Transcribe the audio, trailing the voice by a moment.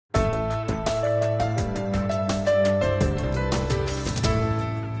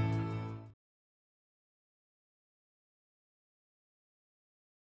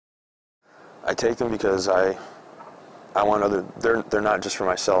I take them because I want they're not just for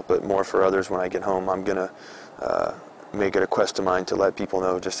myself, but more for others. When I get home, I'm going to make it a quest of mine to let people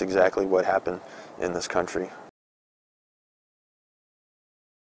know just exactly what happened in this country.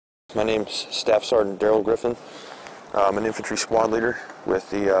 My name's Staff Sergeant Daryl Griffin. I'm an infantry squad leader with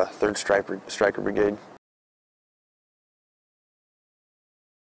the 3rd Stryker Brigade.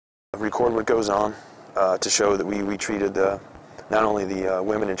 I record what goes on to show that we treated not only the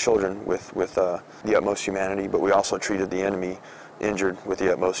women and children with the utmost humanity, but we also treated the enemy injured with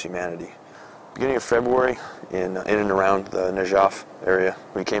the utmost humanity. Beginning of February, in and around the Najaf area,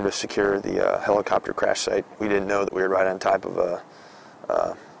 we came to secure the helicopter crash site. We didn't know that we were right on top of a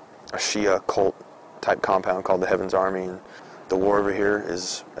Shia cult type compound called the Heaven's Army. And the war over here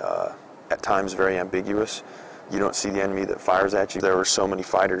is at times very ambiguous. You don't see the enemy that fires at you. There were so many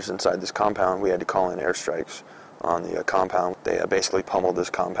fighters inside this compound, we had to call in airstrikes on the compound. They basically pummeled this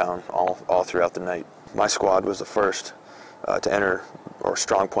compound all throughout the night. My squad was the first to enter or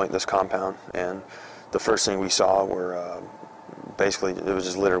strong point this compound, and the first thing we saw were basically it was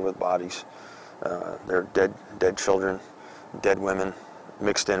just littered with bodies. There are dead children, dead women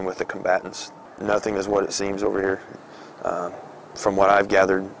mixed in with the combatants. Nothing is what it seems over here. From what I've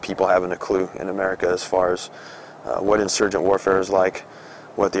gathered, people haven't a clue in America as far as what insurgent warfare is like,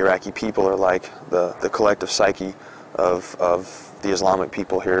 what the Iraqi people are like, the collective psyche of the Islamic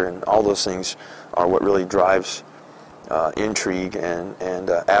people here, and all those things are what really drives intrigue and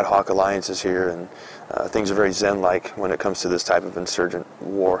ad hoc alliances here, and things are very Zen-like when it comes to this type of insurgent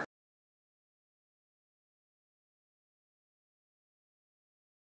war.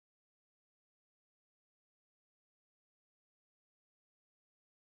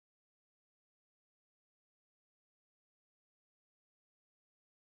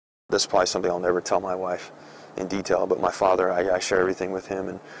 This is probably something I'll never tell my wife in detail, but my father, I share everything with him,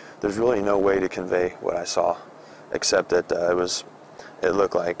 and there's really no way to convey what I saw, except that it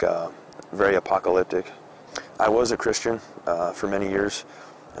looked like very apocalyptic. I was a Christian for many years,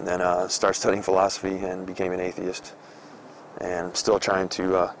 and then started studying philosophy and became an atheist, and still trying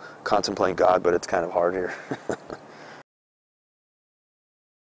to contemplate God, but it's kind of hard here.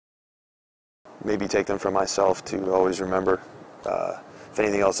 Maybe take them from myself to always remember. If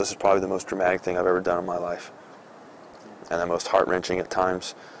anything else, this is probably the most dramatic thing I've ever done in my life, and the most heart-wrenching at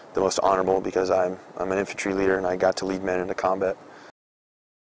times, the most honorable, because I'm an infantry leader and I got to lead men into combat.